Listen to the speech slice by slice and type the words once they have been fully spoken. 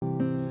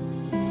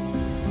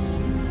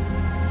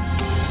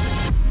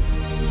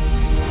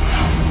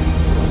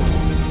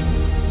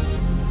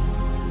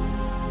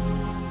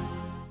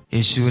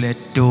യേശുവിൽ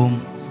ഏറ്റവും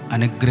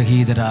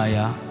അനുഗ്രഹീതരായ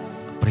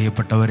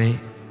പ്രിയപ്പെട്ടവരെ,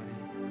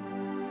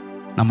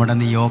 നമ്മുടെ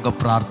നിയോഗ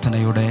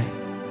പ്രാർത്ഥനയുടെ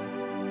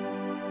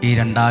ഈ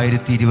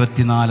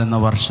 2024 എന്ന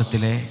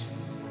വർഷത്തിലെ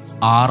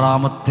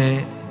 6ാമത്തെ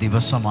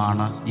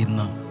ദിവസമാണ്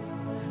ഇന്ന്.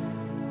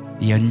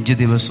 ഈ 5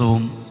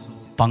 ദിവസവും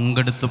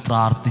പങ്കെടുത്ത്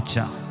പ്രാർത്ഥിച്ച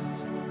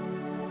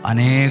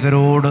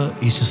അനേകരോട്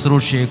ഈ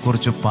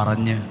ശുശ്രൂഷയെക്കുറിച്ച്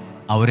പറഞ്ഞ്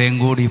അവരെയും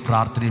കൂടി ഈ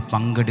പ്രാർത്ഥനയിൽ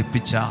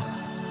പങ്കെടുപ്പിച്ച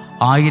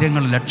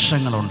ആയിരങ്ങൾ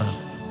ലക്ഷങ്ങളുണ്ട്.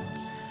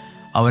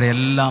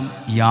 അവരെല്ലാം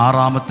ഈ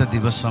 6ാമത്തെ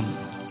ദിവസം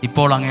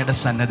ഇപ്പോൾ അങ്ങയുടെ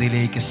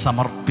സന്നദ്ധിയിലേക്ക്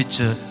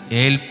സമർപ്പിച്ച്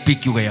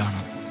ഏൽപ്പിക്കുകയാണ്.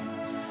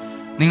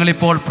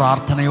 നിങ്ങളിപ്പോൾ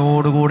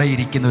പ്രാർത്ഥനയോടുകൂടെ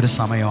ഇരിക്കുന്ന ഒരു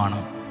സമയമാണ്.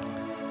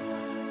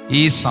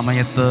 ഈ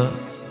സമയത്ത്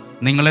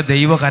നിങ്ങളെ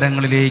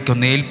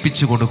ദൈവകരങ്ങളിലേക്കൊന്ന്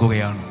ഏൽപ്പിച്ചു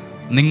കൊടുക്കുകയാണ്.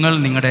 നിങ്ങൾ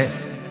നിങ്ങളുടെ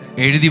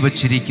എഴുതി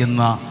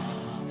വച്ചിരിക്കുന്ന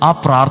ആ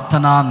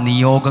പ്രാർത്ഥനാ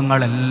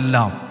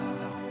നിയോഗങ്ങളെല്ലാം,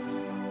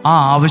 ആ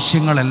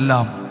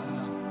ആവശ്യങ്ങളെല്ലാം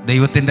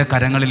ദൈവത്തിൻ്റെ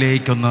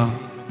കരങ്ങളിലേക്കൊന്ന്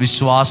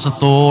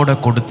വിശ്വാസത്തോടെ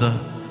കൊടുത്ത്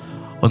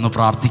ഒന്ന്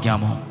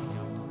പ്രാർത്ഥിക്കാമോ?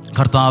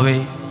 കർത്താവേ,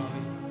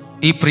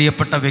 ഈ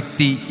പ്രിയപ്പെട്ട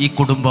വ്യക്തി, ഈ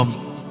കുടുംബം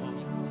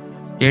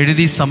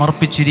എഴുതി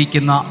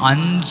സമർപ്പിച്ചിരിക്കുന്ന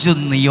 5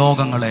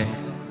 നിയോഗങ്ങളെ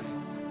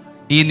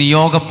ഈ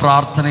നിയോഗ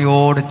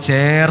പ്രാർത്ഥനയോട്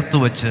ചേർത്ത്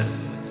വച്ച്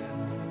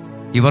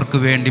ഇവർക്ക്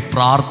വേണ്ടി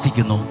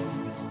പ്രാർത്ഥിക്കുന്നു.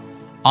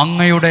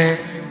 അങ്ങയുടെ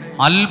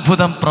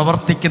അത്ഭുതം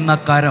പ്രവർത്തിക്കുന്ന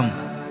കരം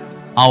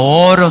ആ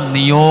ഓരോ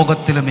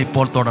നിയോഗത്തിലും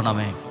ഇപ്പോൾ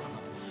തൊടണമേ.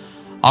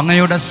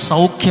 അങ്ങയുടെ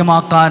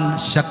സൗഖ്യമാക്കാൻ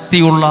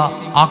ശക്തിയുള്ള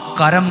ആ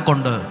കരം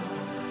കൊണ്ട്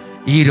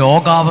ഈ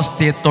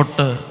രോഗാവസ്ഥയെ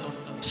തൊട്ട്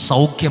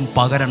സൗഖ്യം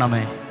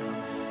പകരണമേ.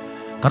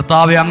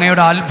 കർത്താവേ,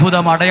 അങ്ങയുടെ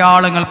അത്ഭുതം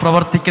അടയാളങ്ങൾ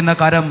പ്രവർത്തിക്കുന്ന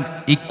കരം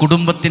ഈ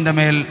കുടുംബത്തിൻ്റെ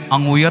മേൽ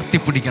അങ്ങ്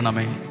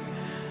ഉയർത്തിപ്പിടിക്കണമേ.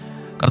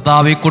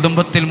 കർത്താവ്, ഈ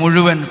കുടുംബത്തിൽ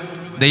മുഴുവൻ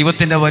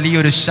ദൈവത്തിൻ്റെ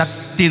വലിയൊരു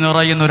ശക്തി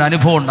നിറയുന്നൊരു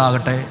അനുഭവം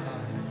ഉണ്ടാകട്ടെ.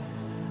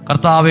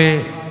 കർത്താവേ,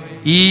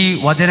 ഈ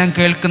വചനം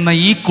കേൾക്കുന്ന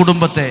ഈ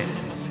കുടുംബത്തെ,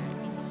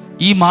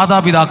 ഈ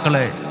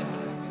മാതാപിതാക്കളെ,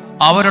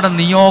 അവരുടെ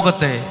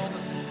നിയോഗത്തെ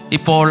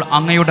ഇപ്പോൾ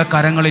അങ്ങയുടെ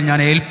കരങ്ങളിൽ ഞാൻ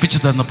ഏൽപ്പിച്ചു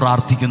തന്ന്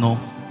പ്രാർത്ഥിക്കുന്നു.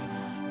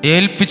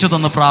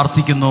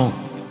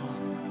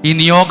 ഈ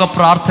നിയോഗ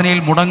പ്രാർത്ഥനയിൽ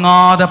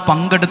മുടങ്ങാതെ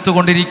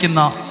പങ്കെടുത്തുകൊണ്ടിരിക്കുന്ന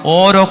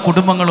ഓരോ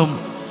കുടുംബങ്ങളും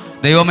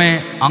ദൈവമേ,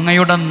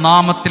 അങ്ങയുടെ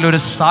നാമത്തിൽ ഒരു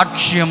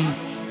സാക്ഷ്യം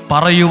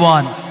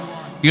പറയുവാൻ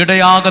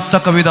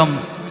ഇടയാകത്തക്ക വിധം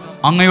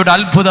അങ്ങയുടെ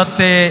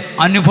അത്ഭുതത്തെ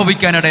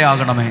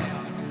അനുഭവിക്കാനിടയാകണമേ.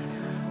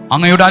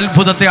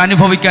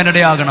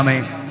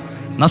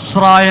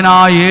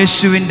 നസ്രായനായ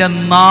യേശുവിൻ്റെ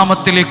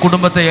നാമത്തിൽ ഈ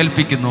കുടുംബത്തെ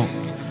ഏൽപ്പിക്കുന്നു.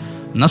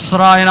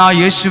 നസ്രായനായ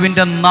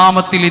യേശുവിൻ്റെ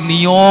നാമത്തിൽ ഈ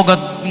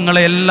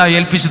നിയോഗങ്ങളെ എല്ലാം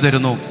ഏൽപ്പിച്ചു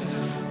തരുന്നു.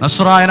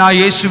 നസ്രായനായ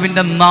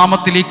യേശുവിൻ്റെ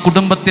നാമത്തിൽ ഈ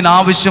കുടുംബത്തിന്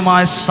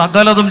ആവശ്യമായ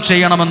സകലതും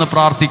ചെയ്യണമെന്ന്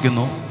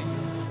പ്രാർത്ഥിക്കുന്നു.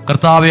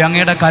 കർത്താവേ,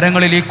 അങ്ങയുടെ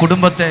കരങ്ങളിൽ ഈ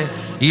കുടുംബത്തെ,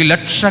 ഈ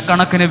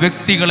ലക്ഷക്കണക്കിന്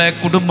വ്യക്തികളെ,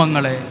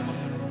 കുടുംബങ്ങളെ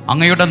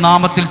അങ്ങയുടെ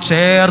നാമത്തിൽ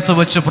ചേർത്ത്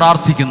വെച്ച്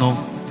പ്രാർത്ഥിക്കുന്നു.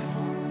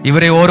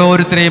 ഇവരെ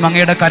ഓരോരുത്തരെയും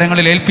അങ്ങയുടെ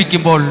കരങ്ങളിൽ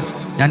ഏൽപ്പിക്കുമ്പോൾ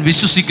ഞാൻ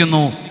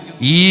വിശ്വസിക്കുന്നു,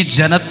 ഈ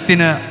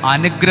ജനത്തിന്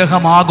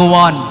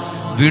അനുഗ്രഹമാകുവാൻ,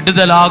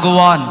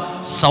 വിടുതലാകുവാൻ,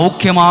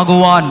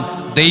 സൗഖ്യമാകുവാൻ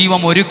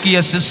ദൈവം ഒരുക്കിയ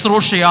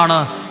ശുശ്രൂഷയാണ്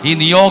ഈ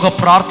നിയോഗ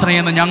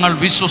പ്രാർത്ഥനയെന്ന് ഞങ്ങൾ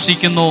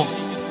വിശ്വസിക്കുന്നു.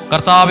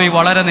 കർത്താവേ,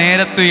 വളരെ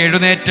നേരത്തെ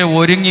എഴുന്നേറ്റ്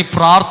ഒരുങ്ങി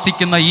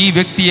പ്രാർത്ഥിക്കുന്ന ഈ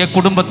വ്യക്തിയെ,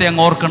 കുടുംബത്തെ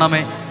അങ്ങ്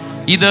ഓർക്കണമേ.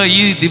 ഇത് ഈ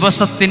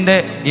ദിവസത്തിൻ്റെ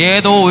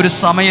ഏതോ ഒരു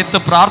സമയത്ത്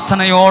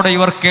പ്രാർത്ഥനയോടെ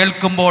ഇവർ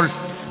കേൾക്കുമ്പോൾ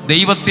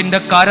ദൈവത്തിൻ്റെ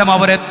കരം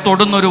അവരെ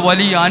തൊടുന്നൊരു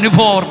വലിയ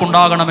അനുഭവം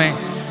അവർക്കുണ്ടാകണമേ.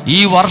 ഈ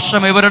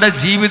വർഷം ഇവരുടെ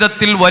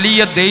ജീവിതത്തിൽ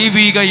വലിയ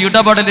ദൈവിക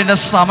ഇടപെടലിൻ്റെ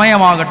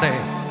സമയമാകട്ടെ.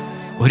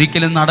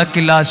 ഒരിക്കലും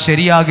നടക്കില്ല,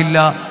 ശരിയാകില്ല,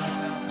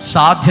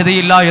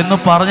 സാധ്യതയില്ല എന്ന്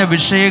പറഞ്ഞ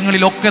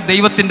വിഷയങ്ങളിലൊക്കെ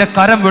ദൈവത്തിൻ്റെ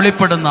കരം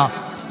വെളിപ്പെടുന്ന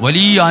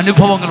വലിയ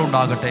അനുഭവങ്ങൾ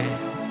ഉണ്ടാകട്ടെ.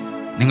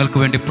 നിങ്ങൾക്ക്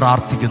വേണ്ടി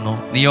പ്രാർത്ഥിക്കുന്നു.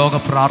 നിയോഗ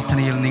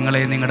പ്രാർത്ഥനയിൽ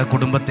നിങ്ങളെ, നിങ്ങളുടെ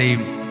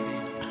കുടുംബത്തെയും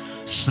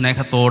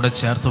സ്നേഹത്തോടെ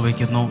ചേർത്ത്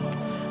വയ്ക്കുന്നു.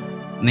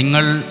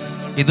 നിങ്ങൾ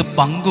ഇത്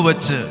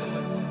പങ്കുവച്ച്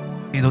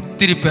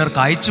ഇതൊത്തിരി പേർക്ക്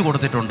അയച്ചു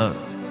കൊടുത്തിട്ടുണ്ട്,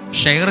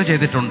 ഷെയർ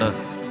ചെയ്തിട്ടുണ്ട്.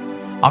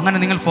 അങ്ങനെ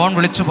നിങ്ങൾ ഫോൺ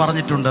വിളിച്ചു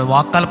പറഞ്ഞിട്ടുണ്ട്,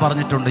 വാക്കാൽ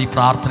പറഞ്ഞിട്ടുണ്ട് ഈ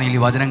പ്രാർത്ഥനയിൽ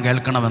ഈ വചനം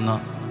കേൾക്കണമെന്ന്.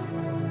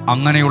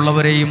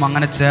 അങ്ങനെയുള്ളവരെയും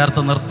അങ്ങനെ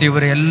ചേർത്ത്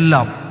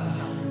നിർത്തിയവരെയെല്ലാം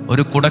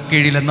ഒരു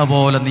കുടക്കീഴിൽ എന്ന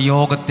പോലെ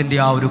നിയോഗത്തിൻ്റെ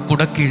ആ ഒരു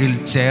കുടക്കീഴിൽ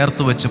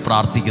ചേർത്ത് വെച്ച്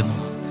പ്രാർത്ഥിക്കുന്നു.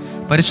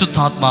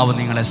 പരിശുദ്ധാത്മാവ്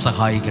നിങ്ങളെ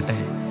സഹായിക്കട്ടെ.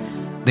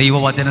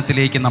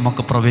 ദൈവവചനത്തിലേക്ക്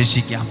നമുക്ക്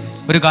പ്രവേശിക്കാം.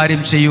 ഒരു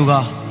കാര്യം ചെയ്യുക,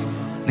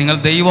 നിങ്ങൾ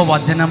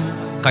ദൈവവചനം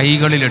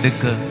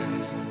കൈകളിലെടുക്ക്.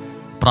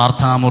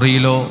 പ്രാർത്ഥനാ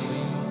മുറിയിലോ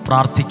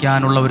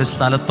പ്രാർത്ഥിക്കാനുള്ള ഒരു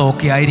സ്ഥലത്തോ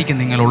ഒക്കെ ആയിരിക്കും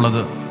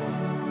നിങ്ങളുള്ളത്.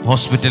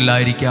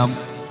 ഹോസ്പിറ്റലിലായിരിക്കാം,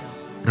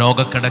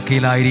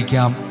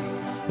 രോഗക്കിടക്കയിലായിരിക്കാം,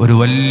 ഒരു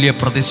വലിയ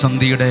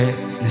പ്രതിസന്ധിയുടെ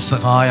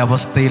നിസ്സഹായ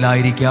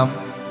അവസ്ഥയിലായിരിക്കാം.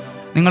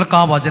 നിങ്ങൾക്ക്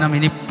ആ വചനം,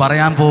 ഇനി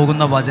പറയാൻ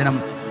പോകുന്ന വചനം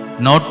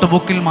നോട്ട്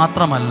ബുക്കിൽ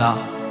മാത്രമല്ല,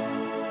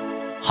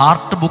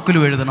 ഹാർട്ട്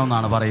ബുക്കിലും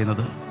എഴുതണമെന്നാണ്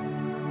പറയുന്നത്.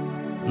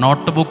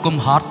 നോട്ട് ബുക്കും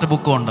ഹാർട്ട്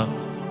ബുക്കും ഉണ്ട്.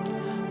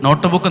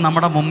 നോട്ട് ബുക്ക്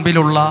നമ്മുടെ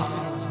മുമ്പിലുള്ള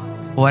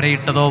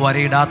വരയിട്ടതോ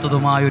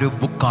വരയിടാത്തതുമായൊരു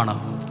ബുക്കാണ്.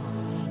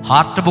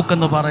 ഹാർട്ട് ബുക്ക്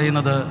എന്ന്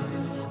പറയുന്നത്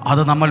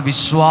അത് നമ്മൾ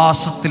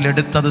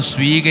വിശ്വാസത്തിലെടുത്തത്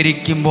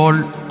സ്വീകരിക്കുമ്പോൾ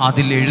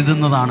അതിൽ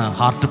എഴുതുന്നതാണ്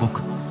ഹാർട്ട്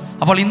ബുക്ക്.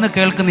 അപ്പോൾ ഇന്ന്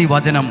കേൾക്കുന്ന ഈ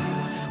വചനം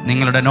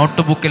നിങ്ങളുടെ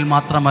നോട്ട് ബുക്കിൽ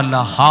മാത്രമല്ല,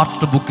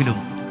 ഹാർട്ട് ബുക്കിലും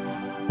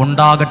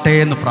ഉണ്ടാകട്ടെ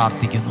എന്ന്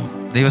പ്രാർത്ഥിക്കുന്നു.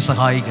 ദൈവം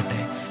സഹായിക്കട്ടെ.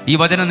 ഈ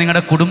വചനം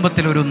നിങ്ങളുടെ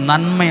കുടുംബത്തിൽ ഒരു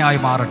നന്മയായി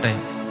മാറട്ടെ.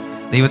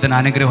 ദൈവത്തിന്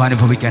അനുഗ്രഹം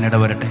അനുഭവിക്കാൻ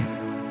ഇടവരട്ടെ.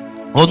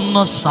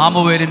 1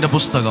 സാമുവേലിന്റെ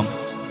പുസ്തകം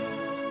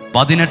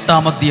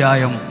 18-ാം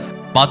അധ്യായം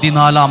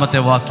 14-ാമത്തെ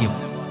വാക്യം.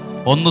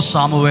 1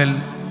 സാമുവേൽ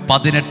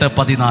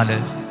 18-14.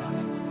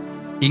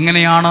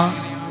 ഇങ്ങനെയാണ്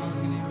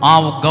ആ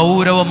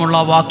ഗൗരവമുള്ള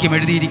വാക്യം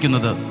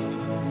എഴുതിയിരിക്കുന്നത്.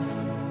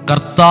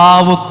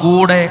 കർത്താവ്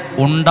കൂടെ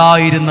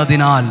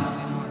ഉണ്ടായിരുന്നതിനാൽ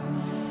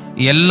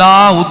എല്ലാ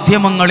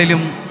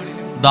ഉദ്യമങ്ങളിലും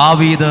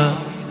ദാവീദ്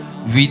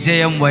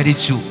വിജയം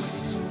വരിച്ചു.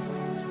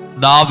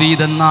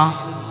 ദാവീദ് എന്ന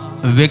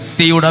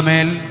വ്യക്തിയുടെ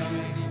മേൽ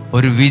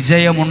ഒരു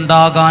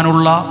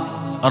വിജയമുണ്ടാകാനുള്ള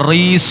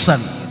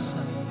റീസൺ,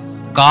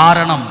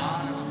 കാരണം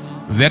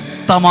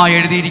വ്യക്തമായി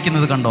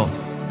എഴുതിയിരിക്കുന്നത് കണ്ടോ?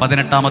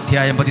 18-ാം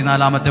അധ്യായം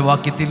 14-ാമത്തെ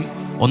വാക്യത്തിൽ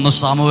 1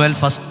 സാമുവേൽ,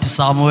 1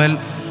 സാമുവേൽ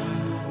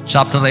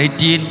ചാപ്റ്റർ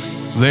 18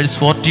 വേഴ്സ്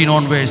 14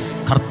 ഓൺവേഴ്സ്.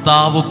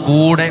 കർത്താവ്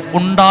കൂടെ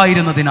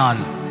ഉണ്ടായിരുന്നതിനാൽ,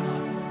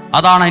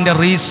 അതാണ് അതിൻ്റെ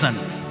റീസൺ.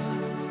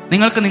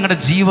 നിങ്ങൾക്ക് നിങ്ങളുടെ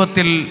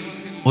ജീവിതത്തിൽ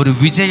ഒരു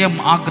വിജയം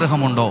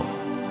ആഗ്രഹമുണ്ടോ?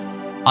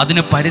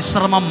 അതിന്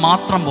പരിശ്രമം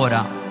മാത്രം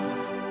പോരാ,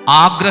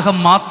 ആഗ്രഹം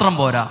മാത്രം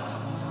പോരാ,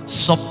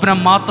 സ്വപ്നം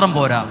മാത്രം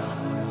പോരാ.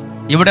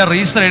 ഇവിടെ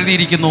റീസൺ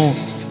എഴുതിയിരിക്കുന്നു,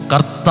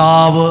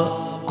 കർത്താവ്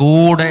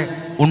കൂടെ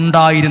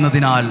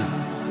ഉണ്ടായിരുന്നതിനാൽ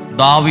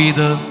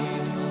ദാവീദ്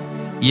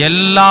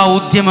എല്ലാ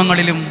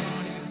ഉദ്യമങ്ങളിലും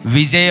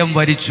വിജയം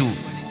വരിച്ചു.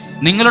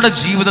 നിങ്ങളുടെ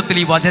ജീവിതത്തിൽ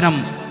ഈ വചനം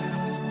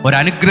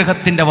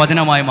ഒരനുഗ്രഹത്തിൻ്റെ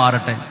വചനമായി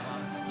മാറട്ടെ.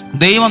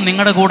 ദൈവം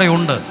നിങ്ങളുടെ കൂടെ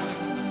ഉണ്ട്.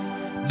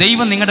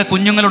 ദൈവം നിങ്ങളുടെ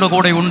കുഞ്ഞുങ്ങളുടെ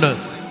കൂടെ ഉണ്ട്.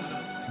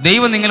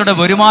 ദൈവം നിങ്ങളുടെ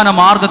വരുമാന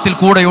മാർഗത്തിൽ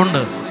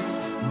കൂടെയുണ്ട്.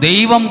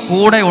 ദൈവം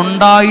കൂടെ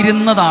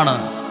ഉണ്ടായിരുന്നതാണ്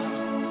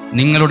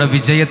നിങ്ങളുടെ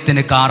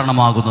വിജയത്തിന്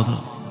കാരണമാകുന്നത്,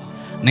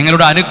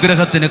 നിങ്ങളുടെ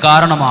അനുഗ്രഹത്തിന്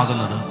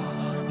കാരണമാകുന്നത്,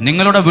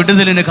 നിങ്ങളുടെ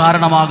വിടുതലിന്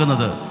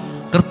കാരണമാകുന്നത്.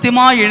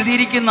 കൃത്യമായി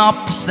എഴുതിയിരിക്കുന്ന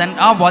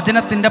ആ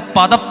വചനത്തിൻ്റെ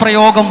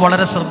പദപ്രയോഗം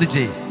വളരെ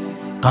ശ്രദ്ധിച്ചേ.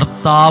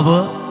 കർത്താവ്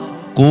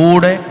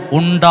കൂടെ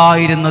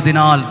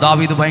ഉണ്ടായിരുന്നതിനാൽ.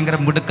 ദാവീദ് ഭയങ്കര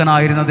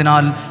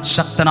മിടുക്കനായിരുന്നതിനാൽ,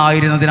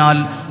 ശക്തനായിരുന്നതിനാൽ,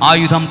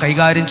 ആയുധം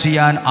കൈകാര്യം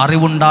ചെയ്യാൻ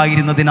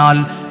അറിവുണ്ടായിരുന്നതിനാൽ,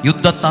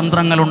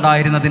 യുദ്ധതന്ത്രങ്ങൾ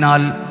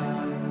ഉണ്ടായിരുന്നതിനാൽ,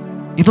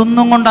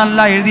 ഇതൊന്നും കൊണ്ടല്ല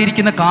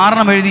എഴുതിയിരിക്കുന്ന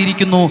കാരണം.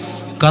 എഴുതിയിരിക്കുന്നു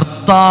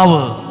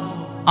കർത്താവ്,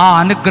 ആ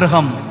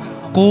അനുഗ്രഹം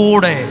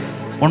കൂടെ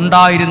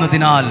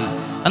ഉണ്ടായിരുന്നതിനാൽ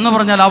എന്ന്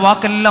പറഞ്ഞാൽ ആ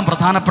വാക്കെല്ലാം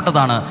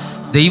പ്രധാനപ്പെട്ടതാണ്.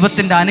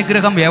 ദൈവത്തിൻ്റെ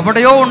അനുഗ്രഹം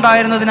എവിടെയോ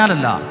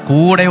ഉണ്ടായിരുന്നതിനാലല്ല,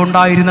 കൂടെ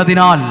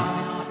ഉണ്ടായിരുന്നതിനാൽ.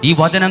 ഈ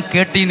വചനം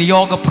കേട്ട് ഈ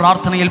നിയോഗ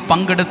പ്രാർത്ഥനയിൽ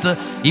പങ്കെടുത്ത്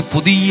ഈ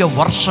പുതിയ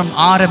വർഷം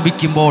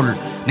ആരംഭിക്കുമ്പോൾ,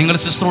 നിങ്ങൾ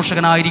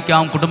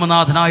ശുശ്രൂഷകനായിരിക്കാം,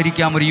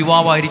 കുടുംബനാഥനായിരിക്കാം, ഒരു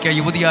യുവാവായിരിക്കാം,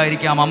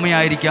 യുവതിയായിരിക്കാം,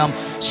 അമ്മയായിരിക്കാം,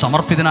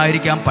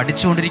 സമർപ്പിതനായിരിക്കാം,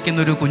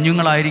 പഠിച്ചുകൊണ്ടിരിക്കുന്ന ഒരു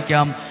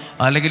കുഞ്ഞുങ്ങളായിരിക്കാം,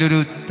 അല്ലെങ്കിൽ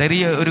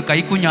ഒരു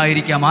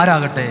കൈക്കുഞ്ഞായിരിക്കാം,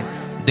 ആരാകട്ടെ,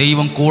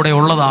 ദൈവം കൂടെ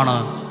ഉള്ളതാണ്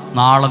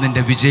നാളെ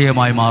നിൻ്റെ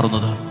വിജയമായി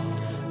മാറുന്നത്,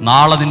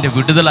 നാളെ നിൻ്റെ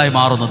വിടുതലായി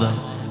മാറുന്നത്,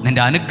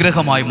 നിൻ്റെ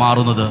അനുഗ്രഹമായി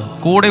മാറുന്നത്.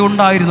 കൂടെ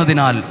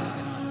ഉണ്ടായിരുന്നതിനാൽ.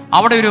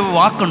 അവിടെ ഒരു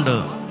വാക്കുണ്ട്,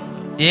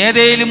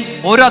 ഏതേലും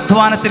ഒരു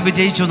അധ്വാനത്തിൽ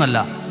വിജയിച്ചു എന്നല്ല,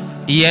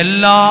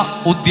 എല്ലാ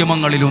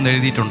ഉദ്യമങ്ങളിലും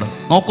എഴുതിയിട്ടുണ്ട്.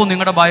 നോക്കൂ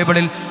നിങ്ങളുടെ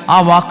ബൈബിളിൽ ആ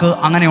വാക്ക്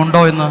അങ്ങനെ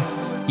ഉണ്ടോ എന്ന്.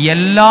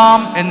 എല്ലാം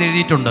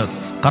എന്നെഴുതിയിട്ടുണ്ട്.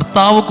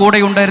 കർത്താവ് കൂടെ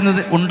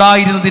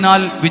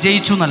ഉണ്ടായിരുന്നതിനാൽ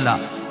വിജയിച്ചു എന്നല്ല,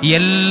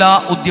 എല്ലാ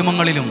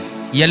ഉദ്യമങ്ങളിലും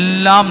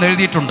എല്ലാം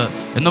എഴുതിയിട്ടുണ്ട്.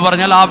 എന്ന്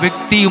പറഞ്ഞാൽ ആ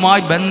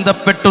വ്യക്തിയുമായി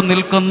ബന്ധപ്പെട്ടു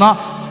നിൽക്കുന്ന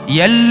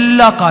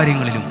എല്ലാ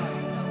കാര്യങ്ങളിലും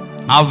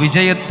ആ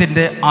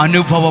വിജയത്തിൻ്റെ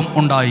അനുഭവം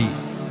ഉണ്ടായി.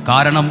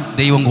 കാരണം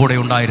ദൈവം കൂടെ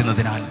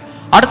ഉണ്ടായിരുന്നതിനാൽ.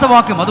 അടുത്ത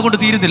വാക്യം അതുകൊണ്ട്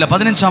തീരുന്നില്ല.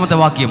 15-ാമത്തെ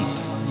വാക്യം.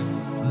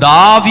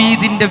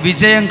 ദാവീദിന്റെ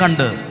വിജയം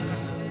കണ്ട്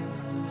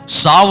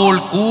ശൗൽ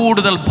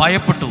കൂടുതൽ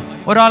ഭയപ്പെട്ടു.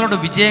 ഒരാളുടെ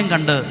വിജയം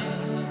കണ്ട്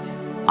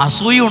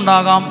അസൂയ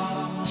ഉണ്ടാകാം,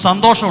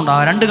 സന്തോഷം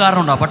ഉണ്ടാകാം, 2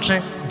 കാരണം ഉണ്ടാകാം. പക്ഷെ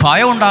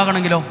ഭയം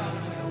ഉണ്ടാകണമെങ്കിലോ?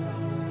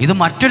 ഇത്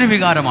മറ്റൊരു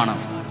വികാരമാണ്.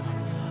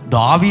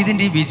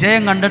 ദാവീദിന്റെ ഈ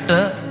വിജയം കണ്ടിട്ട്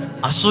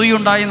അസൂയ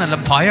ഉണ്ടായി എന്നല്ല,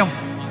 ഭയം.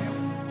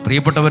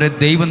 പ്രിയപ്പെട്ടവരെ,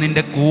 ദൈവം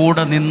നിന്റെ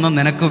കൂടെ നിന്ന്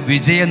നിനക്ക്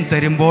വിജയം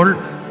തരുമ്പോൾ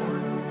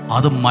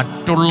അത്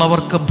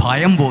മറ്റുള്ളവർക്ക്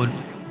ഭയം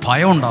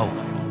ഉണ്ടാവും.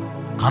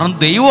 കാരണം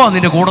ദൈവമാണ്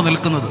നിന്റെ കൂടെ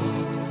നിൽക്കുന്നത്.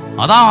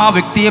 അതാ ആ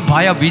വ്യക്തിയെ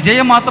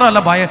വിജയം മാത്രമല്ല,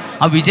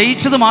 ആ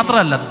വിജയിച്ചത്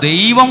മാത്രമല്ല,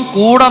 ദൈവം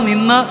കൂടെ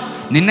നിന്ന്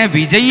നിന്നെ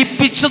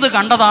വിജയിപ്പിച്ചത്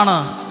കണ്ടതാണ്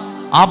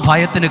ആ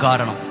ഭയത്തിന്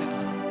കാരണം.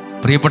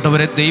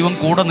 പ്രിയപ്പെട്ടവരെ, ദൈവം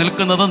കൂടെ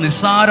നിൽക്കുന്നത്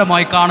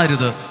നിസ്സാരമായി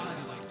കാണരുത്.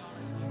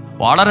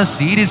 വളരെ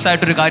സീരിയസ്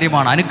ആയിട്ടൊരു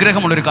കാര്യമാണ്,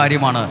 അനുഗ്രഹമുള്ളൊരു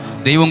കാര്യമാണ്.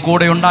 ദൈവം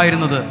കൂടെ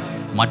ഉണ്ടായിരുന്നത്.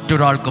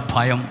 മറ്റൊരാൾക്ക്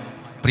ഭയം.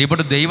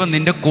 പ്രിയപ്പെട്ട, ദൈവം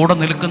നിന്റെ കൂടെ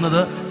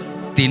നിൽക്കുന്നത്,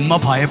 തിന്മ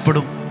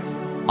ഭയപ്പെടും,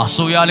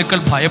 അസൂയാലുക്കൾ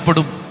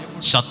ഭയപ്പെടും,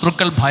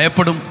 ശത്രുക്കൾ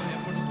ഭയപ്പെടും,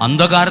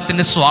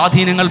 അന്ധകാരത്തിൻ്റെ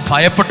സ്വാധീനങ്ങൾ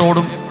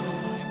ഭയപ്പെട്ടോടും,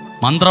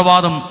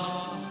 മന്ത്രവാദം,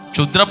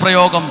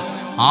 ക്ഷുദ്രപ്രയോഗം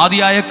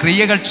ആദിയായ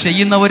ക്രിയകൾ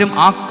ചെയ്യുന്നവരും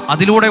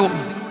അതിലൂടെ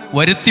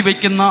വരുത്തി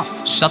വയ്ക്കുന്ന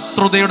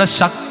ശത്രുതയുടെ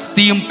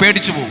ശക്തിയും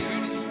പേടിച്ചു പോകും.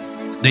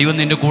 ദൈവം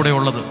നിന്റെ കൂടെ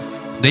ഉള്ളത്,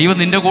 ദൈവം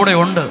നിന്റെ കൂടെ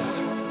ഉണ്ട്.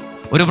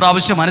 ഒരു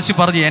പ്രാവശ്യം മനസ്സിൽ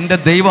പറഞ്ഞ്, എൻ്റെ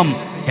ദൈവം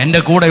എൻ്റെ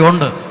കൂടെ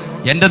ഉണ്ട്,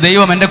 എൻ്റെ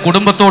ദൈവം എൻ്റെ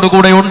കുടുംബത്തോടു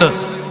കൂടെയുണ്ട്,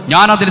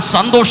 ഞാനതിൽ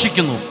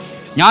സന്തോഷിക്കുന്നു,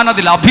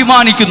 ഞാനതിൽ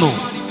അഭിമാനിക്കുന്നു,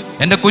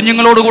 എൻ്റെ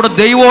കുഞ്ഞുങ്ങളോടുകൂടെ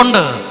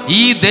ദൈവമുണ്ട്,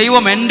 ഈ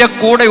ദൈവം എൻ്റെ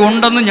കൂടെ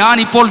ഉണ്ടെന്ന് ഞാൻ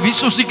ഇപ്പോൾ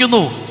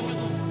വിശ്വസിക്കുന്നു,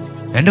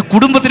 എൻ്റെ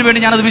കുടുംബത്തിന്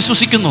വേണ്ടി ഞാനത്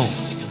വിശ്വസിക്കുന്നു.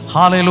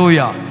 ഹല്ലേലൂയ.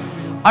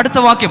 അടുത്ത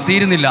വാക്യം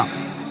തീരുന്നില്ല,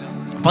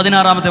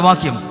 16-ാമത്തെ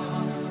വാക്യം.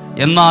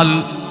 എന്നാൽ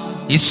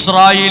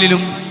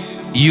ഇസ്രായേലിലും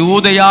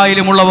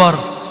യൂദയായിലുമുള്ളവർ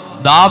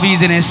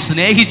ദാവീദിനെ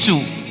സ്നേഹിച്ചു.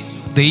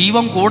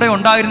 ദൈവം കൂടെ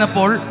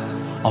ഉണ്ടായിരുന്നപ്പോൾ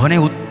അവനെ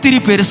ഒത്തിരി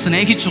പേര്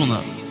സ്നേഹിച്ചു എന്ന്.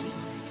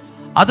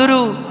 അതൊരു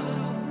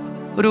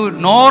ഒരു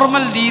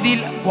നോർമൽ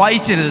രീതിയിൽ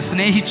വായിച്ചരുത്.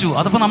 സ്നേഹിച്ചു,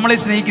 അതിപ്പോൾ നമ്മളെ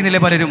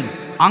സ്നേഹിക്കുന്നില്ലേ പലരും?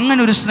 അങ്ങനെ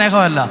ഒരു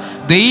സ്നേഹമല്ല.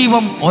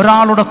 ദൈവം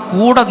ഒരാളുടെ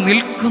കൂടെ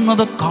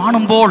നിൽക്കുന്നത്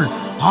കാണുമ്പോൾ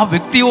ആ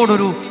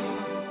വ്യക്തിയോടൊരു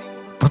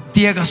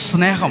പ്രത്യേക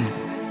സ്നേഹം.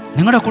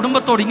 നിങ്ങളുടെ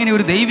കുടുംബത്തോട് ഇങ്ങനെ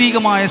ഒരു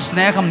ദൈവികമായ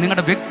സ്നേഹം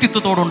നിങ്ങളുടെ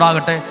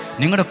വ്യക്തിത്വത്തോടുണ്ടാകട്ടെ,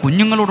 നിങ്ങളുടെ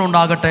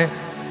കുഞ്ഞുങ്ങളോടുണ്ടാകട്ടെ,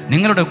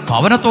 നിങ്ങളുടെ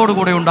ഭവനത്തോടു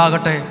കൂടെ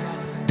ഉണ്ടാകട്ടെ.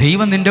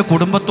 ദൈവം നിന്റെ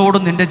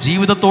കുടുംബത്തോടും നിന്റെ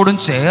ജീവിതത്തോടും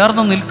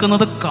ചേർന്ന്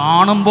നിൽക്കുന്നത്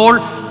കാണുമ്പോൾ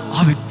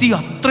ആ വ്യക്തി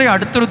അത്ര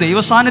അടുത്തൊരു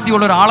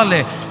ദൈവസാന്നിധ്യമുള്ള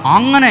ഒരാളല്ലേ.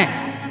 അങ്ങനെ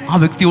ആ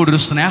വ്യക്തിയോടൊരു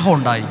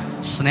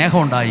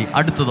സ്നേഹമുണ്ടായി.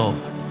 അടുത്തതോ,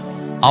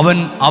 അവൻ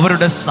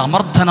അവരുടെ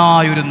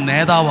സമർത്ഥനായൊരു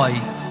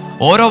നേതാവായി.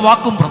 ഓരോ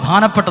വാക്കും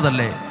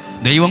പ്രധാനപ്പെട്ടതല്ലേ.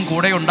 ദൈവം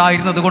കൂടെ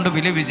ഉണ്ടായിരുന്നത് കൊണ്ട്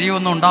വലിയ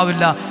വിജയമൊന്നും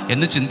ഉണ്ടാവില്ല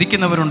എന്ന്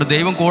ചിന്തിക്കുന്നവരുണ്ട്.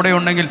 ദൈവം കൂടെ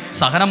ഉണ്ടെങ്കിൽ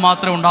സഹനം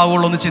മാത്രമേ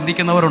ഉണ്ടാവുള്ളൂ എന്ന്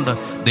ചിന്തിക്കുന്നവരുണ്ട്.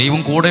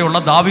 ദൈവം കൂടെയുള്ള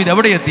ദാവീദ്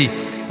എവിടെ എത്തി?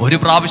 ഒരു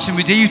പ്രാവശ്യം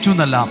വിജയിച്ചു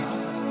എന്നല്ല,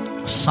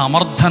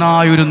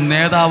 സമർത്ഥനായൊരു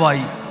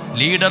നേതാവായി,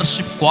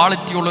 ലീഡർഷിപ്പ്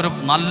ക്വാളിറ്റിയുള്ളൊരു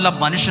നല്ല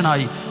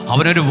മനുഷ്യനായി.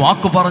 അവനൊരു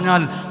വാക്ക്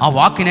പറഞ്ഞാൽ ആ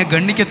വാക്കിനെ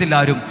ഗണ്ണിക്കത്തില്ല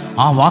ആരും.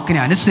 ആ വാക്കിനെ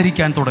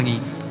അനുസരിക്കാൻ തുടങ്ങി.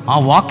 ആ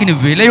വാക്കിന്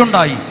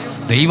വിലയുണ്ടായി.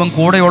 ദൈവം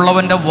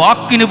കൂടെയുള്ളവൻ്റെ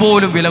വാക്കിന്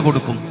പോലും വില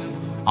കൊടുക്കും.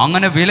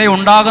 അങ്ങനെ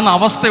വിലയുണ്ടാകുന്ന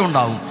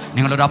അവസ്ഥയുണ്ടാകും.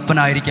 നിങ്ങളൊരു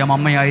അപ്പനായിരിക്കാം,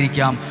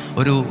 അമ്മയായിരിക്കാം,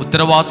 ഒരു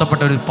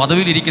ഉത്തരവാദിത്തപ്പെട്ട ഒരു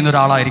പദവിയിലിരിക്കുന്ന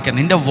ഒരാളായിരിക്കാം.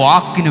 നിന്റെ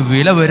വാക്കിന്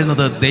വില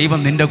വരുന്നത് ദൈവം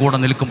നിന്റെ കൂടെ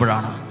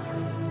നിൽക്കുമ്പോഴാണ്.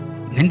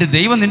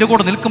 ദൈവം നിന്റെ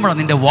കൂടെ നിൽക്കുമ്പോഴാണ്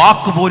നിന്റെ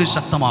വാക്ക് പോലും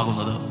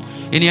ശക്തമാകുന്നത്.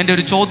 ഇനി എൻ്റെ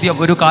ഒരു ചോദ്യം,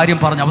 ഒരു കാര്യം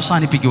പറഞ്ഞ്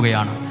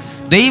അവസാനിപ്പിക്കുകയാണ്.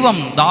 ദൈവം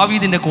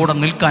ദാവീദിൻ്റെ കൂടെ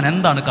നിൽക്കാൻ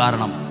എന്താണ്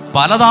കാരണം?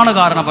 പലതാണ്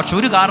കാരണം, പക്ഷെ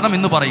ഒരു കാരണം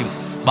ഇന്ന് പറയും.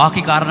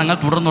 ബാക്കി കാരണങ്ങൾ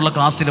തുടർന്നുള്ള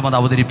ക്ലാസ്സിലും അത്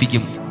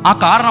അവതരിപ്പിക്കും. ആ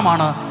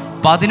കാരണമാണ്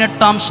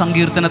 18-ാം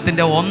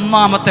സങ്കീർത്തനത്തിൻ്റെ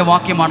 1-ാമത്തെ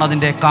വാക്യമാണ്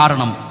അതിൻ്റെ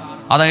കാരണം.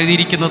 അത്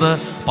എഴുതിയിരിക്കുന്നത്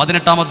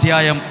 18-ാം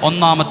അധ്യായം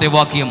 1-ാമത്തെ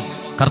വാക്യം.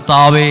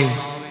 കർത്താവേ,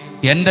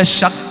 എൻ്റെ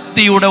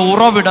ശക്തിയുടെ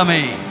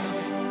ഉറവിടമേ,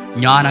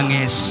 ഞാൻ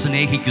അങ്ങയെ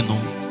സ്നേഹിക്കുന്നു.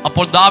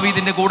 അപ്പോൾ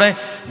ദാവീദിൻ്റെ കൂടെ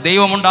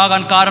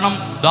ദൈവമുണ്ടാകാൻ കാരണം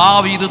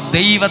ദാവീദ്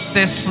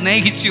ദൈവത്തെ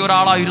സ്നേഹിച്ച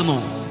ഒരാളായിരുന്നു.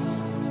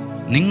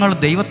 നിങ്ങൾ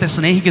ദൈവത്തെ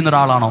സ്നേഹിക്കുന്ന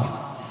ഒരാളാണോ?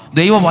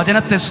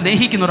 ദൈവവചനത്തെ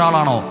സ്നേഹിക്കുന്ന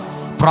ഒരാളാണോ?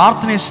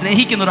 പ്രാർത്ഥനയെ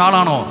സ്നേഹിക്കുന്ന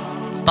ഒരാളാണോ?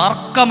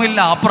 തർക്കമില്ല,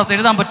 അപ്പുറത്ത്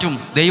എഴുതാൻ പറ്റും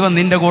ദൈവം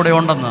നിന്റെ കൂടെ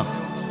ഉണ്ടെന്ന്.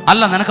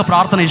 അല്ല, നിനക്ക്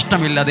പ്രാർത്ഥന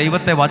ഇഷ്ടമില്ല,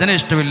 ദൈവത്തെ വചനം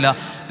ഇഷ്ടമില്ല,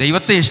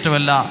 ദൈവത്തെ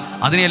ഇഷ്ടമല്ല,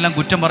 അതിനെയെല്ലാം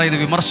കുറ്റം പറയുന്നു,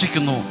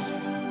 വിമർശിക്കുന്നു.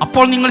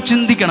 അപ്പോൾ നിങ്ങൾ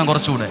ചിന്തിക്കണം,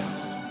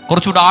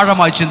 കുറച്ചുകൂടെ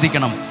ആഴമായി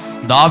ചിന്തിക്കണം.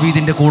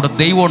 ദാവീദിൻ്റെ കൂടെ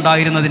ദൈവം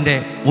ഉണ്ടായിരുന്നതിൻ്റെ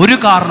ഒരു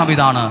കാരണം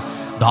ഇതാണ്.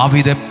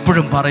 ദാവീദ്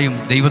എപ്പോഴും പറയും,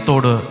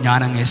 ദൈവത്തോട് ഞാൻ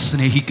അങ്ങയെ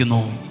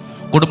സ്നേഹിക്കുന്നു.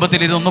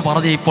 കുടുംബത്തിൽ ഇതൊന്ന്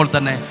പറഞ്ഞ് ഇപ്പോൾ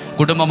തന്നെ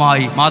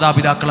കുടുംബമായി,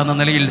 മാതാപിതാക്കൾ എന്ന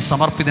നിലയിൽ,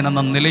 സമർപ്പിതൻ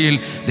എന്ന നിലയിൽ,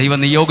 ദൈവം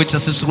നിയോഗിച്ച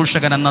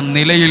ശുശ്രൂഷകൻ എന്ന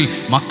നിലയിൽ,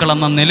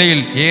 മക്കളെന്ന നിലയിൽ,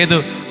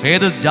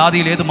 ഏത്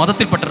ജാതിയിൽ, ഏത്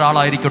മതത്തിൽപ്പെട്ട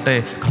ഒരാളായിരിക്കട്ടെ,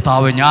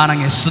 കർത്താവ് ഞാൻ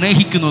അങ്ങയെ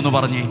സ്നേഹിക്കുന്നു എന്ന്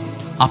പറഞ്ഞ്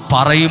ആ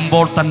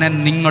പറയുമ്പോൾ തന്നെ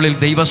നിങ്ങളിൽ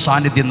ദൈവ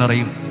സാന്നിധ്യം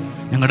നിറയും,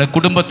 നിങ്ങളുടെ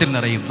കുടുംബത്തിൽ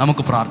നിറയും.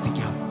 നമുക്ക്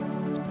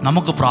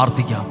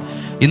പ്രാർത്ഥിക്കാം.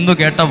 ഇന്ന്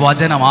കേട്ട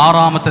വചനം,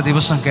 6-ാമത്തെ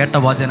ദിവസം കേട്ട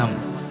വചനം,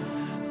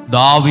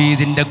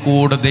 ദാവീദിൻ്റെ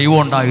കൂടെ ദൈവം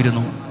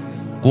ഉണ്ടായിരുന്നു.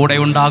 കൂടെ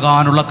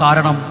ഉണ്ടാകാനുള്ള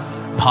കാരണം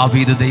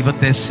ദാവീദ്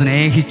ദൈവത്തെ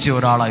സ്നേഹിച്ച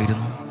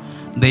ഒരാളായിരുന്നു.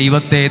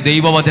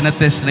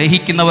 ദൈവവചനത്തെ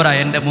സ്നേഹിക്കുന്നവരാണ്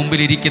എൻ്റെ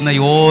മുമ്പിലിരിക്കുന്ന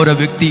ഓരോ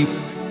വ്യക്തിയും.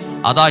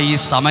 അതാ ഈ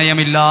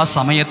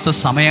സമയത്ത്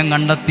സമയം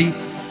കണ്ടെത്തി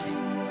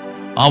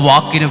ആ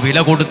വാക്കിന് വില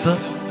കൊടുത്ത്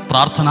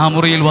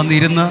പ്രാർത്ഥനാമുറിയിൽ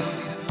വന്നിരുന്ന്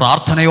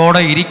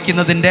പ്രാർത്ഥനയോടെ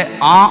ഇരിക്കുന്നതിൻ്റെ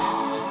ആ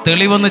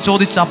തെളിവെന്ന്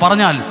ചോദിച്ചാൽ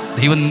പറഞ്ഞാൽ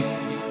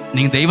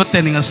ദൈവത്തെ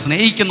നിങ്ങൾ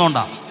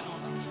സ്നേഹിക്കുന്നുണ്ടാ,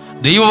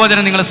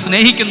 ദൈവവചനം നിങ്ങൾ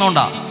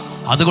സ്നേഹിക്കുന്നുണ്ടാ.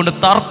 അതുകൊണ്ട്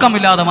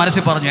തർക്കമില്ലാതെ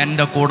മനസ്സിൽ പറഞ്ഞു,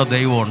 എൻ്റെ കൂടെ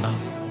ദൈവമുണ്ട്.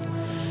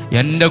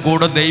 എൻ്റെ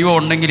കൂടെ ദൈവം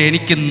ഉണ്ടെങ്കിൽ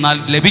എനിക്ക്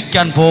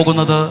ലഭിക്കാൻ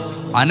പോകുന്നത്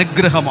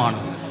അനുഗ്രഹമാണ്,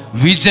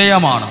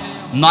 വിജയമാണ്,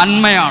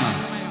 നന്മയാണ്.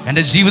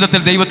 എൻ്റെ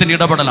ജീവിതത്തിൽ ദൈവത്തിൻ്റെ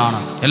ഇടപെടലാണ്.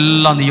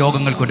 എല്ലാ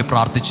നിയോഗങ്ങൾക്കും വേണ്ടി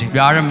പ്രാർത്ഥിച്ച്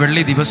വ്യാഴം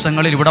വെള്ളി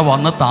ദിവസങ്ങളിൽ ഇവിടെ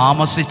വന്ന്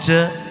താമസിച്ച്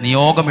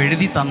നിയോഗം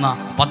എഴുതി തന്ന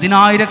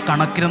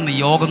 10,000-കണക്കിന്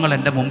നിയോഗങ്ങൾ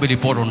എൻ്റെ മുമ്പിൽ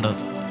ഇപ്പോഴുണ്ട്.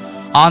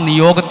 ആ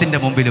നിയോഗത്തിൻ്റെ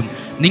മുമ്പിലും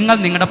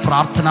നിങ്ങളുടെ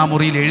പ്രാർത്ഥനാ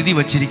മുറിയിൽ എഴുതി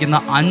വച്ചിരിക്കുന്ന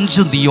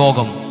 5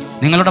 നിയോഗം,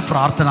 നിങ്ങളുടെ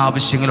പ്രാർത്ഥന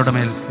ആവശ്യങ്ങളുടെ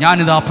മേൽ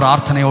ഞാനിതാ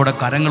പ്രാർത്ഥനയോടെ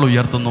കരങ്ങൾ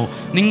ഉയർത്തുന്നു.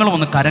 നിങ്ങളും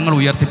ഒന്ന് കരങ്ങൾ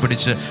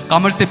ഉയർത്തിപ്പിടിച്ച്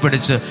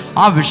കമഴ്ത്തിപ്പിടിച്ച്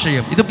ആ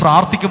വിഷയം ഇത്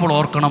പ്രാർത്ഥിക്കുമ്പോൾ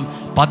ഓർക്കണം,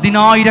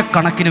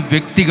 10,000-കണക്കിന്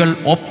വ്യക്തികൾ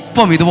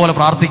ഒപ്പം ഇതുപോലെ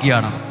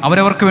പ്രാർത്ഥിക്കുകയാണ്.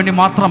 അവരവർക്ക് വേണ്ടി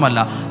മാത്രമല്ല.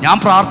 ഞാൻ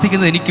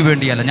പ്രാർത്ഥിക്കുന്നത് എനിക്ക്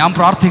വേണ്ടിയല്ല, ഞാൻ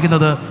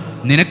പ്രാർത്ഥിക്കുന്നത്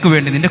നിനക്ക്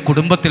വേണ്ടി, നിന്റെ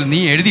കുടുംബത്തിൽ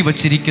നിങ്ങൾ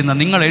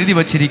എഴുതി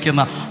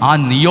വച്ചിരിക്കുന്ന ആ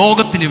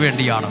നിയോഗത്തിന്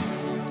വേണ്ടിയാണ്.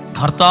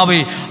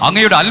 കർത്താവേ,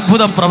 അങ്ങയുടെ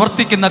അത്ഭുതം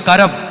പ്രവർത്തിക്കുന്ന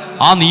കരം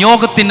ആ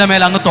നിയോഗത്തിൻ്റെ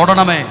മേൽ അങ്ങ്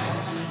തൊടണമേ,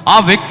 ആ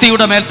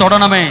വ്യക്തിയുടെ മേൽ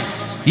തൊടണമേ.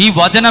 ഈ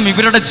വചനം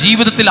ഇവരുടെ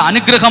ജീവിതത്തിൽ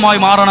അനുഗ്രഹമായി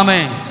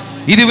മാറണമേ,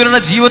 ഇത് ഇവരുടെ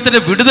ജീവിതത്തിന്റെ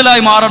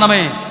വിടുതലായി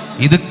മാറണമേ.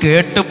 ഇത്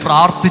കേട്ട്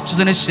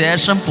പ്രാർത്ഥിച്ചതിന്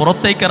ശേഷം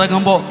പുറത്തേക്ക്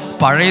ഇറങ്ങുമ്പോൾ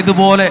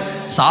പഴയതുപോലെ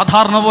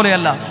സാധാരണ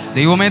പോലെയല്ല,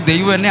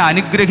 ദൈവം എന്നെ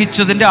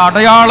അനുഗ്രഹിച്ചതിൻ്റെ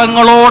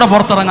അടയാളങ്ങളോടെ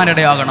പുറത്തിറങ്ങാൻ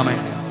ഇടയാകണമേ.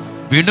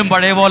 വീണ്ടും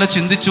പഴയ പോലെ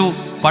ചിന്തിച്ചു,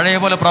 പഴയ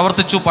പോലെ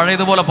പ്രവർത്തിച്ചു,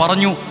 പഴയതുപോലെ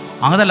പറഞ്ഞു,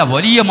 അങ്ങനല്ല.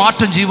 വലിയ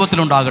മാറ്റം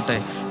ജീവിതത്തിലുണ്ടാകട്ടെ,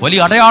 വലിയ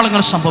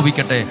അടയാളങ്ങൾ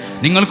സംഭവിക്കട്ടെ.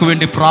 നിങ്ങൾക്ക്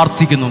വേണ്ടി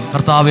പ്രാർത്ഥിക്കുന്നു.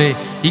 കർത്താവേ,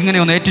 ഇങ്ങനെ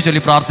ഒന്ന്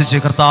ഏറ്റുചൊല്ലി പ്രാർത്ഥിച്ച്,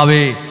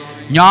 കർത്താവേ,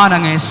 ഞാൻ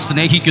അങ്ങയെ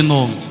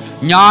സ്നേഹിക്കുന്നു,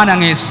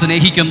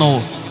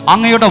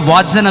 അങ്ങയുടെ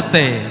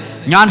വചനത്തെ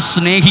ഞാൻ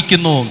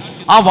സ്നേഹിക്കുന്നു,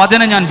 ആ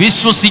വചനം ഞാൻ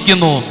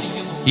വിശ്വസിക്കുന്നു.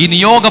 ഈ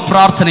നിയോഗ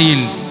പ്രാർത്ഥനയിൽ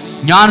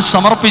ഞാൻ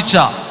സമർപ്പിച്ച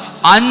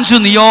 5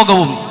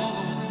 നിയോഗവും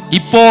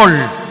ഇപ്പോൾ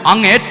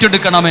അങ്ങ്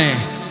ഏറ്റെടുക്കണമേ.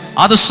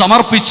 അത്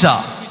സമർപ്പിച്ച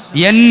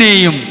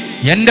എന്നെയും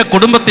എൻ്റെ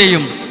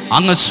കുടുംബത്തെയും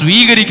അങ്ങ്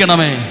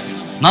സ്വീകരിക്കണമേ.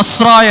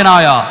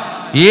 നസ്രായനായ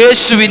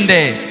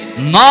യേശുവിൻ്റെ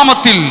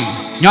നാമത്തിൽ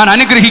ഞാൻ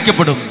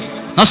അനുഗ്രഹിക്കപ്പെടും.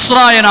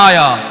 നസ്രായനായ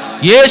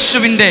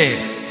യേശുവിൻ്റെ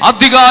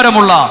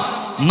അധികാരമുള്ള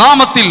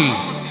നാമത്തിൽ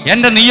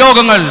എൻ്റെ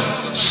നിയോഗങ്ങൾ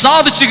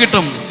സാധിച്ചു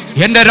കിട്ടും.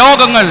 എൻ്റെ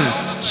രോഗങ്ങൾ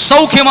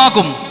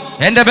സൗഖ്യമാക്കും.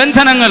 എൻ്റെ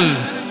ബന്ധനങ്ങൾ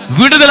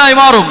വിടുതലായി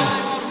മാറും.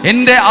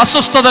 എൻ്റെ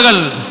അസ്വസ്ഥതകൾ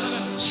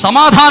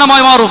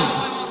സമാധാനമായി മാറും.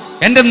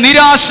 എൻ്റെ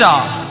നിരാശ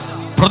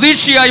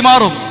പ്രതീക്ഷയായി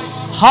മാറും.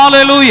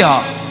 ഹല്ലേലൂയ.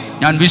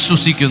 ഞാൻ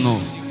വിശ്വസിക്കുന്നു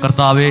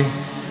കർത്താവേ,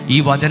 ഈ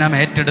വചനം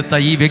ഏറ്റെടുത്ത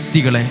ഈ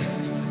വ്യക്തികളെ,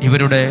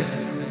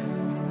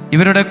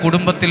 ഇവരുടെ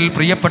കുടുംബത്തിൽ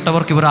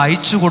പ്രിയപ്പെട്ടവർക്ക് ഇവർ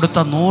അയച്ചു കൊടുത്ത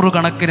 100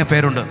 കണക്കിന്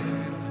പേരുണ്ട്.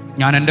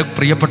 ഞാൻ എൻ്റെ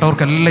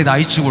പ്രിയപ്പെട്ടവർക്കെല്ലാം ഇത്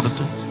അയച്ചു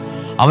കൊടുത്തു.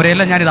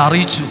 അവരെല്ലാം ഞാനിത്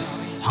അറിയിച്ചു.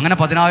 അങ്ങനെ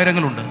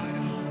 10,000ങ്ങളുണ്ട്.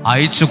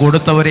 അയച്ചു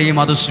കൊടുത്തവരെയും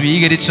അത്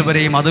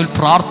സ്വീകരിച്ചവരെയും അതിൽ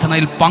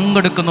പ്രാർത്ഥനയിൽ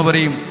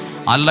പങ്കെടുക്കുന്നവരെയും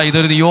അല്ല,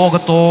 ഇതൊരു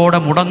നിയോഗത്തോടെ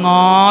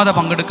മുടങ്ങാതെ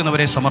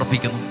പങ്കെടുക്കുന്നവരെ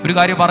സമർപ്പിക്കുന്നു. ഒരു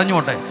കാര്യം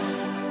പറഞ്ഞോട്ടെ,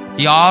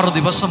 ഈ 6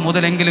 ദിവസം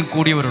മുതലെങ്കിലും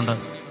കൂടിയവരുണ്ട്.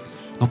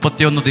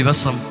 31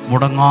 ദിവസം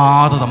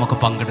മുടങ്ങാതെ നമുക്ക്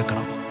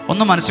പങ്കെടുക്കണം.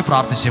 ഒന്ന് മനസ്സിൽ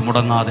പ്രാർത്ഥിച്ച്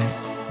മുടങ്ങാതെ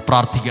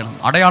പ്രാർത്ഥിക്കണം.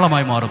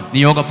 അടയാളമായി മാറും.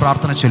 നിയോഗ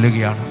പ്രാർത്ഥന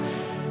ചൊല്ലുകയാണ്.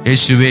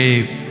 യേശുവേ,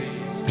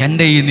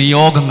 എൻ്റെ ഈ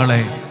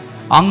നിയോഗങ്ങളെ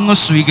അങ്ങ്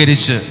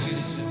സ്വീകരിച്ച്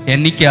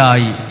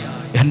എനിക്കായി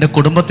എൻ്റെ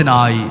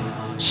കുടുംബത്തിനായി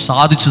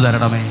സാധിച്ചു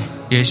തരണമേ.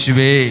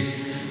 യേശുവേ,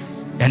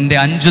 എൻ്റെ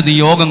 5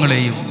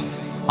 നിയോഗങ്ങളെയും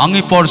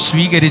അങ്ങിപ്പോൾ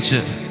സ്വീകരിച്ച്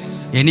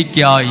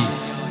എനിക്കായി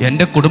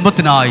എൻ്റെ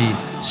കുടുംബത്തിനായി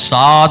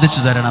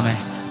സാധിച്ചു തരണമേ.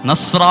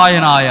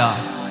 നസ്രായനായ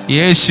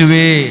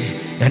യേശുവേ,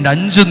 എൻ്റെ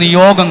 5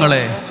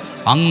 നിയോഗങ്ങളെ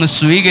അങ്ങ്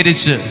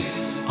സ്വീകരിച്ച്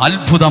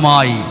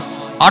അത്ഭുതമായി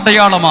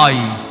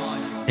അടയാളമായി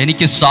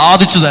എനിക്ക്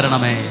സാധിച്ചു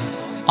തരണമേ.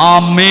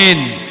 ആമേൻ,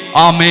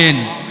 ആമേൻ,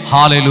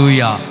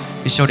 ഹല്ലേലൂയ.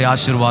 ഈശോയുടെ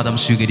ആശീർവാദം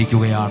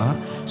സ്വീകരിക്കുകയാണ്.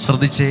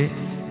 ശ്രദ്ധിച്ചേ,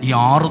 ഈ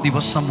 6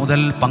 ദിവസം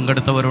മുതൽ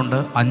പങ്കെടുത്തവരുണ്ട്,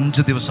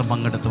 5 ദിവസം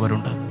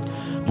പങ്കെടുത്തവരുണ്ട്,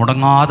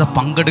 മുടങ്ങാതെ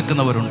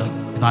പങ്കെടുക്കുന്നവരുണ്ട്.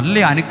 നല്ല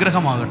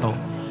അനുഗ്രഹമാകട്ടോ.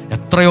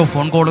 എത്രയോ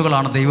ഫോൺ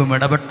കോളുകളാണ് ദൈവം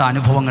ഇടപെട്ട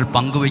അനുഭവങ്ങൾ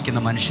പങ്കുവയ്ക്കുന്ന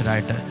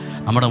മനുഷ്യരായിട്ട്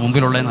നമ്മുടെ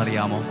മുമ്പിലുള്ളതെന്ന്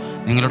അറിയാമോ?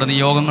 നിങ്ങളുടെ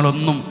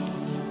നിയോഗങ്ങളൊന്നും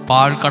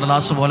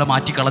പാഴ്ക്കടലാസ് പോലെ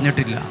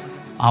മാറ്റിക്കളഞ്ഞിട്ടില്ല.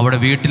 അവിടെ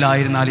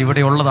വീട്ടിലായിരുന്നാൽ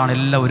ഇവിടെയുള്ളതാണ്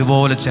എല്ലാം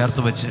ഒരുപോലെ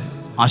ചേർത്ത് വെച്ച്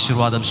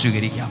ആശീർവാദം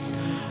സ്വീകരിക്കാം.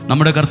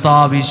 നമ്മുടെ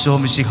കർത്താവ് ഈശോ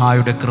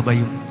മിശിഹായുടെ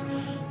കൃപയും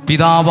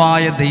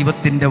പിതാവായ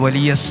ദൈവത്തിൻ്റെ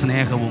വലിയ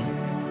സ്നേഹവും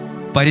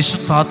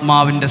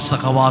പരിശുദ്ധാത്മാവിൻ്റെ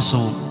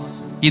സഹവാസവും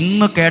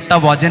ഇന്ന് കേട്ട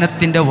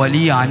വചനത്തിൻ്റെ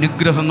വലിയ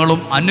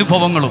അനുഗ്രഹങ്ങളും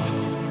അനുഭവങ്ങളും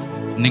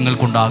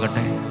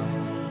നിങ്ങൾക്കുണ്ടാകട്ടെ.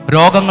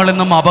 രോഗങ്ങളിൽ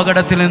നിന്നും,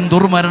 അപകടത്തിൽ നിന്നും,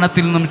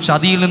 ദുർമരണത്തിൽ നിന്നും,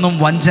 ചതിയിൽ നിന്നും,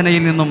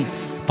 വഞ്ചനയിൽ നിന്നും,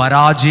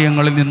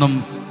 പരാജയങ്ങളിൽ നിന്നും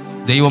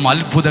ദൈവം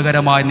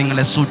അത്ഭുതകരമായി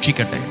നിങ്ങളെ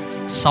സൂക്ഷിക്കട്ടെ,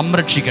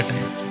 സംരക്ഷിക്കട്ടെ.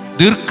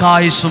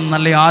 ദീർഘായുസ്സും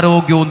നല്ല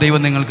ആരോഗ്യവും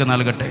ദൈവം നിങ്ങൾക്ക്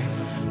നൽകട്ടെ.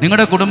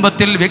 നിങ്ങളുടെ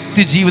കുടുംബത്തിൽ,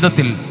 വ്യക്തി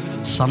ജീവിതത്തിൽ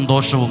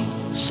സന്തോഷവും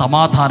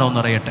സമാധാനവും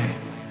നിറയട്ടെ.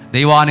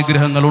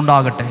 ദൈവാനുഗ്രഹങ്ങൾ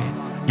ഉണ്ടാകട്ടെ.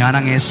 ഞാൻ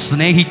അങ്ങയെ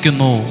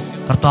സ്നേഹിക്കുന്നു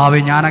കർത്താവെ,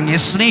 ഞാൻ അങ്ങയെ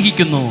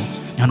സ്നേഹിക്കുന്നു.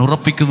 ഞാൻ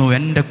ഉറപ്പിക്കുന്നു,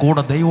 എൻ്റെ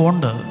കൂടെ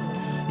ദൈവമുണ്ട്.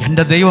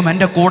 എൻ്റെ ദൈവം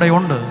എൻ്റെ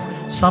കൂടെയുണ്ട്.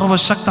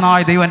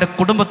 സർവശക്തനായ ദൈവം എൻ്റെ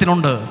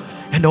കുടുംബത്തിനുണ്ട്.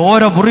 എൻ്റെ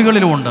ഓരോ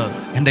മുറികളിലുമുണ്ട്,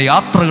 എൻ്റെ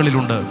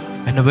യാത്രകളിലുണ്ട്,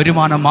 എൻ്റെ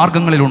വരുമാന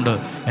മാർഗങ്ങളിലുണ്ട്,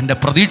 എൻ്റെ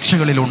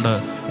പ്രതീക്ഷകളിലുണ്ട്,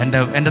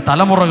 എൻ്റെ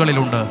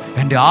തലമുറകളിലുണ്ട്,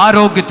 എൻ്റെ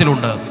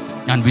ആരോഗ്യത്തിലുണ്ട്.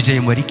 ഞാൻ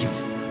വിജയം വരിക്കും,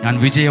 ഞാൻ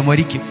വിജയം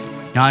വരിക്കും.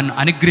 ഞാൻ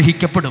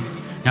അനുഗ്രഹിക്കപ്പെടും.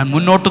 ഞാൻ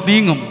മുന്നോട്ട്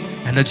നീങ്ങും.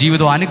 എൻ്റെ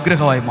ജീവിതം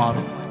അനുഗ്രഹമായി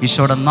മാറും.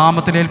 ഈശോയുടെ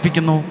നാമത്തിൽ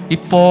ഏൽപ്പിക്കുന്നു,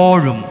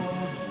 ഇപ്പോഴും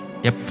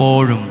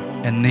എപ്പോഴും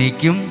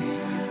എന്നേക്കും.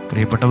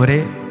 പ്രിയപ്പെട്ടവരെ,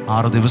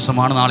 6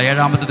 ദിവസമാണ്. നാളെ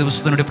 7ാമത്തെ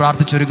ദിവസത്തിനുവേണ്ടി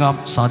പ്രാർത്ഥിച്ചൊരുങ്ങാം.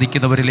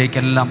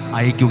 സാധിക്കുന്നവരിലേക്കെല്ലാം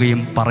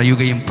അയക്കുകയും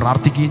പറയുകയും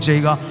പ്രാർത്ഥിക്കുകയും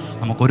ചെയ്യുക.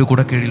 നമുക്കൊരു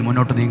കൂടെ കീഴിൽ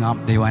മുന്നോട്ട് നീങ്ങാം.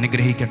 ദൈവം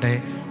അനുഗ്രഹിക്കട്ടെ.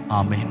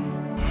 ആമേൻ.